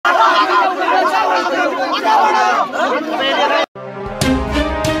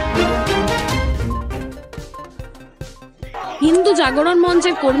হিন্দু জাগরণ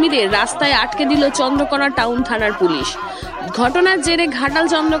মঞ্চের কর্মীদের রাস্তায় আটকে দিল চন্দ্রকোনা টাউন থানার পুলিশ। ঘটনার জেরে ঘাটাল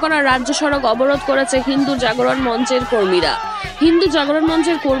চন্দ্রকোনা রাজ্য সড়ক অবরোধ করেছে হিন্দু জাগরণ মঞ্চের কর্মীরা। হিন্দু জাগরণ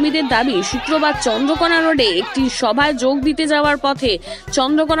মঞ্চের কর্মীদের দাবি, শুক্রবার চন্দ্রকোনা রোডে একটি সভায় যোগ দিতে যাওয়ার পথে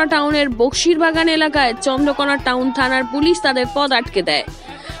চন্দ্রকোনা টাউনের বক্সিরবাগান এলাকায় চন্দ্রকোনা টাউন থানার পুলিশ তাদের পথ আটকে দেয়।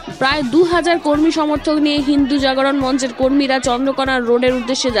 প্রায় 2000 কর্মী সমর্থক নিয়ে হিন্দু জাগরণ মঞ্চের কর্মীরা চন্দ্রকোনা রোডের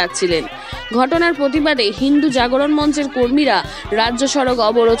উদ্দেশ্যে যাচ্ছিলেন। ঘটনার প্রতিবাদে হিন্দু জাগরণ মঞ্চের কর্মীরা রাজ্য সড়ক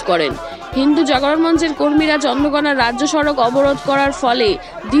অবরোধ করেন। হিন্দু জাগরণ মঞ্চের কর্মীরা চন্দ্রকোনা রাজ্য সড়ক অবরোধ করার ফলে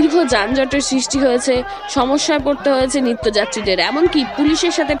দীর্ঘ যানজটের সৃষ্টি হয়েছে, সমস্যায় পড়তে হয়েছে নিত্যযাত্রীদের, এমনকি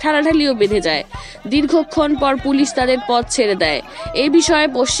পুলিশের সাথে ঠেলাঠেলিও বেঁধে যায়। দীর্ঘক্ষণ পর পুলিশ তাদের পথ ছেড়ে দেয়। এই বিষয়ে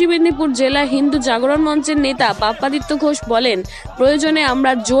পশ্চিম মেদিনীপুর জেলা হিন্দু জাগরণ মঞ্চের নেতা পাপ্পাদিত্য ঘোষ বলেন, প্রয়োজনে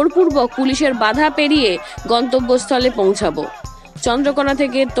আমরা জোরপূর্বক পুলিশের বাধা পেরিয়ে গন্তব্যস্থলে পৌঁছাবো। চন্দ্রকোনা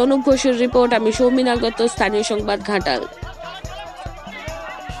থেকে তনুপ ঘোষের রিপোর্ট। আমি সৌমিনা দত্ত, স্থানীয় সংবাদ, ঘাটাল।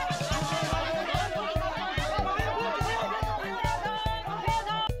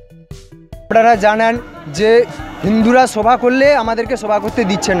 আপনারা জানেন যে হিন্দুরা সভা করলে আমাদেরকে সভা করতে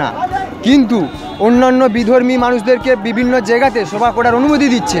দিচ্ছে না, কিন্তু অন্যান্য বিধর্মী মানুষদেরকে বিভিন্ন জায়গাতে সভা করার অনুমতি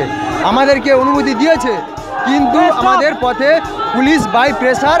দিচ্ছে। আমাদেরকে অনুমতি দিয়েছে, কিন্তু আমাদের পথে পুলিশ বাই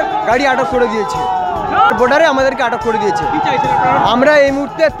প্রেসার গাড়ি আটক করে দিয়েছে, বর্ডারে আমাদেরকে আটক করে দিয়েছে। আমরা এই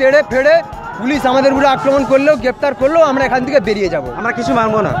মুহূর্তে তেড়ে ফেড়ে পুলিশ আমাদের উপরে আক্রমণ করলেও, গ্রেপ্তার করলেও আমরা এখান থেকে বেরিয়ে যাব। আমরা কিছু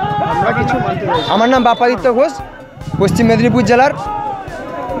মানবো না, আমরা কিছু মানতে চাই। আমার নাম পাপ্পাদিত্য ঘোষ, পশ্চিম মেদিনীপুর জেলার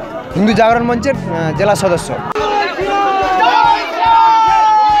হিন্দু জাগরণ মঞ্চের জেলা সদস্য।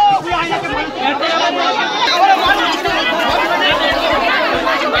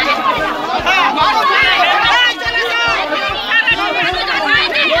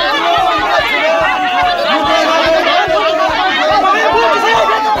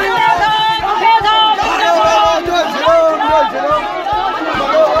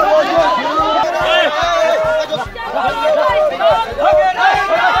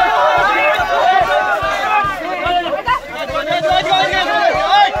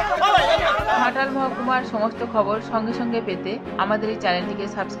 ঘাটাল মহকুমার সমস্ত খবর সঙ্গে সঙ্গে পেতে আমাদের এই চ্যানেলটিকে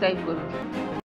সাবস্ক্রাইব করুন।